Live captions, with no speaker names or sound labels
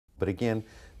But again,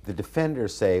 the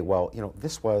defenders say, well, you know,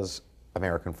 this was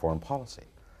American foreign policy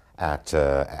at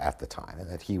the time, and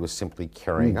that he was simply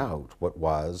carrying out what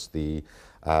was the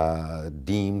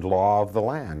deemed law of the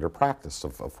land or practice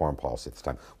of foreign policy at the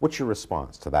time. What's your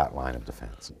response to that line of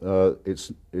defense?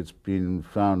 It's been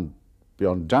found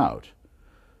beyond doubt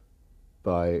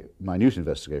by minute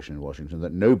investigation in Washington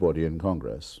that nobody in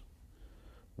Congress,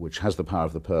 which has the power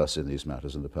of the purse in these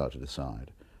matters and the power to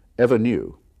decide, ever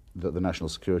knew that the National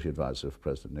Security Advisor of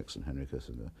President Nixon, Henry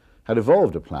Kissinger, had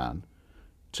evolved a plan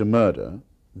to murder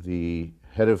the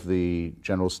head of the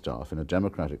General Staff in a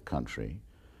democratic country,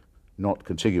 not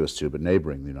contiguous to but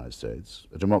neighboring the United States,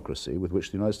 a democracy with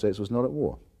which the United States was not at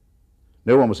war.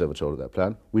 No one was ever told of that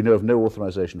plan. We know of no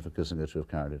authorization for Kissinger to have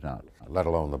carried it out. Let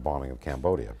alone the bombing of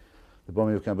Cambodia. The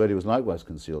bombing of Cambodia was likewise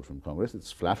concealed from Congress.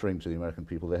 It's flattering to the American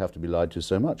people. They have to be lied to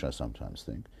so much, I sometimes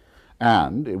think.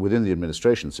 And within the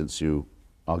administration, since you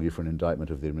argue for an indictment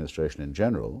of the administration in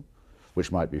general,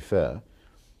 which might be fair,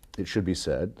 it should be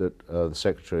said that the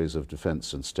Secretaries of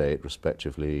Defense and State,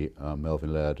 respectively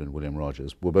Melvin Laird and William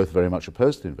Rogers, were both very much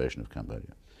opposed to the invasion of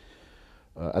Cambodia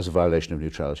as a violation of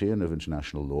neutrality and of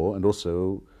international law, and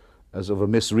also as of a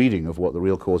misreading of what the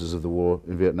real causes of the war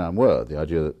in Vietnam were. The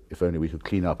idea that if only we could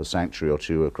clean up a sanctuary or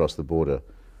two across the border,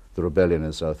 the rebellion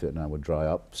in South Vietnam would dry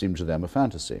up, seemed to them a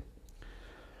fantasy.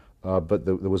 But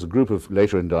there was a group of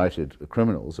later indicted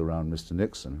criminals around Mr.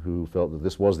 Nixon who felt that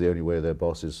this was the only way their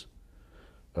boss's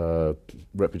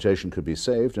reputation could be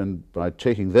saved, and by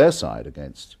taking their side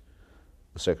against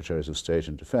the Secretaries of State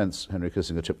and Defense, Henry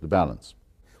Kissinger tipped the balance.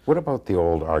 What about the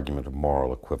old argument of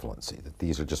moral equivalency, that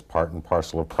these are just part and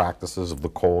parcel of practices of the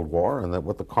Cold War, and that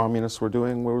what the communists were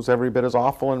doing was every bit as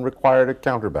awful and required a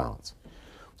counterbalance?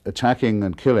 Attacking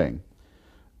and killing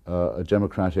a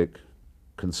democratic,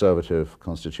 conservative,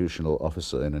 constitutional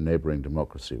officer in a neighboring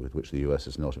democracy with which the US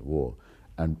is not at war,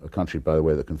 and a country, by the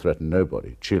way, that can threaten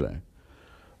nobody, Chile,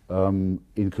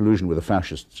 in collusion with a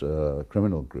fascist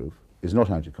criminal group, is not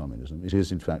anti-communism. It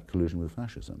is, in fact, collusion with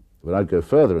fascism. But I'd go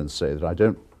further and say that I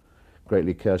don't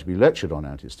greatly care to be lectured on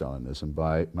anti-Stalinism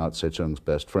by Mao Zedong's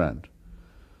best friend,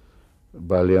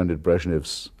 by Leonid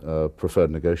Brezhnev's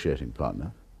preferred negotiating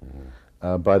partner,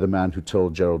 by the man who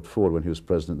told Gerald Ford when he was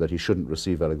president that he shouldn't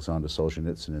receive Alexander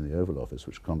Solzhenitsyn in the Oval Office,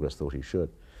 which Congress thought he should,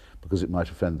 because it might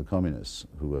offend the communists,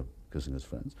 who were Kissinger's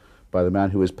friends, by the man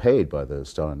who is paid by the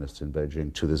Stalinists in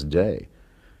Beijing to this day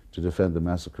to defend the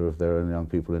massacre of their own young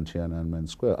people in Tiananmen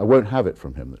Square. I won't have it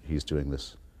from him that he's doing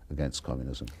this against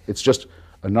communism. It's just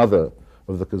another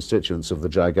of the constituents of the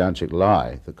gigantic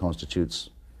lie that constitutes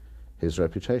his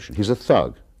reputation. He's a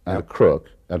thug and a crook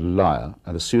and a liar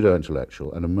and a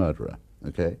pseudo-intellectual and a murderer,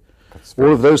 okay?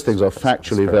 All of those things are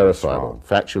factually verifiable.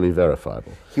 Factually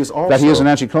verifiable. That he is an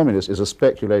anti-communist is a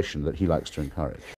speculation that he likes to encourage.